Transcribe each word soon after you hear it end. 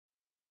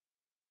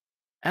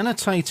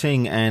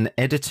Annotating and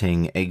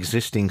editing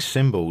existing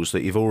symbols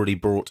that you've already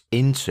brought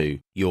into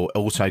your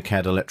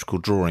AutoCAD electrical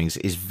drawings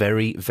is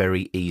very,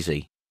 very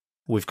easy.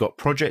 We've got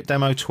Project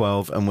Demo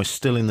 12 and we're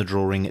still in the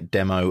drawing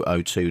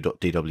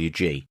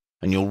demo02.dwg,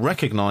 and you'll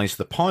recognize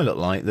the pilot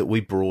light that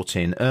we brought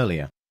in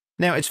earlier.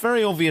 Now, it's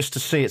very obvious to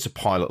see it's a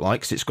pilot light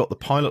because it's got the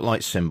pilot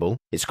light symbol.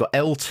 It's got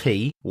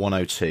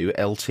LT102,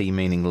 LT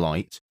meaning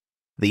light.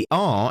 The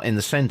R in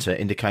the center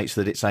indicates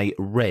that it's a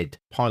red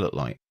pilot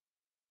light.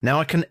 Now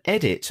I can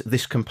edit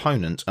this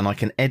component and I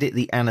can edit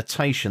the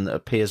annotation that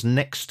appears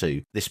next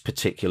to this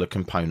particular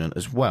component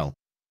as well.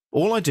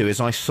 All I do is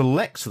I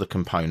select the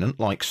component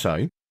like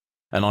so,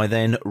 and I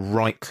then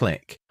right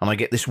click, and I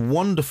get this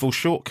wonderful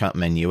shortcut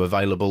menu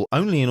available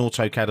only in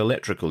AutoCAD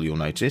Electrical, you'll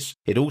notice.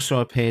 It also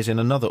appears in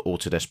another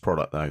Autodesk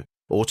product though,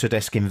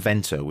 Autodesk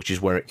Inventor, which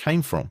is where it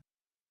came from.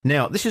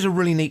 Now this is a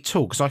really neat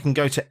tool because I can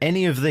go to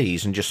any of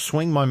these and just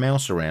swing my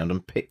mouse around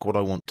and pick what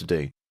I want to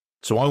do.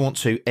 So I want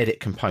to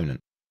edit component.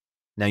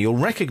 Now you'll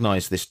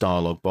recognize this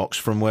dialog box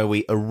from where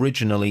we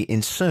originally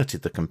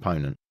inserted the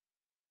component.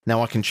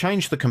 Now I can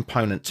change the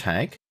component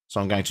tag, so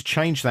I'm going to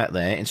change that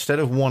there. Instead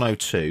of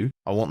 102,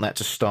 I want that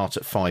to start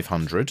at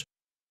 500,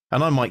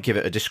 and I might give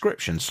it a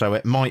description, so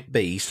it might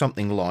be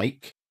something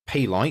like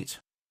P-light,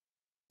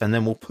 and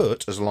then we'll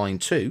put as line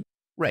 2,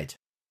 red.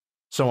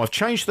 So I've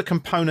changed the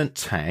component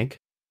tag,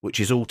 which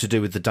is all to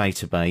do with the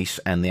database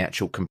and the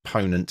actual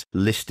component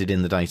listed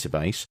in the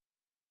database.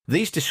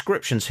 These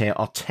descriptions here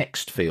are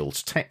text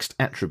fields, text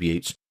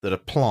attributes that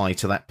apply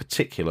to that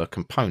particular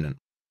component.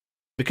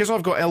 Because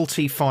I've got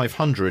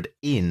LT500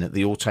 in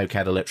the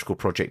AutoCAD Electrical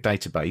Project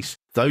database,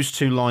 those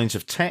two lines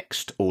of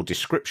text or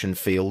description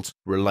fields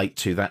relate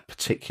to that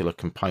particular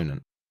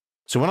component.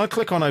 So when I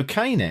click on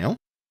OK now,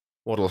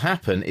 what'll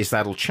happen is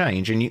that'll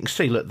change, and you can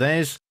see, look,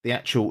 there's the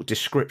actual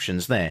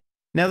descriptions there.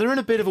 Now they're in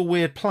a bit of a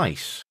weird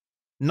place.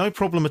 No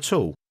problem at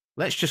all.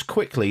 Let's just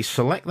quickly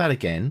select that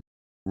again.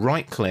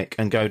 Right click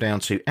and go down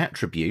to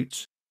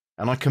attributes,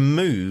 and I can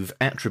move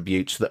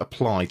attributes that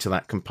apply to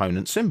that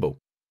component symbol.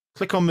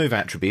 Click on move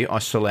attribute, I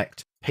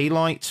select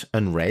P-light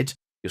and red.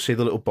 You'll see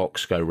the little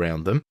box go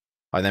round them.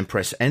 I then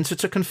press enter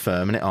to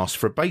confirm and it asks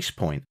for a base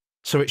point.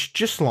 So it's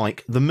just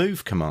like the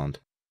move command.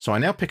 So I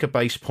now pick a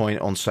base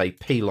point on, say,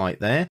 P-light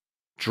there,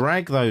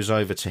 drag those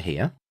over to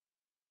here,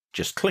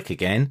 just click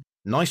again,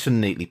 nice and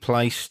neatly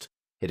placed,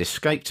 hit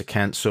escape to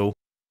cancel.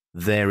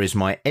 There is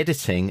my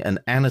editing and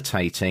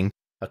annotating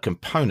a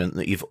component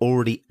that you've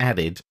already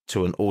added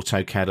to an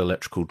AutoCAD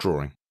electrical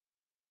drawing.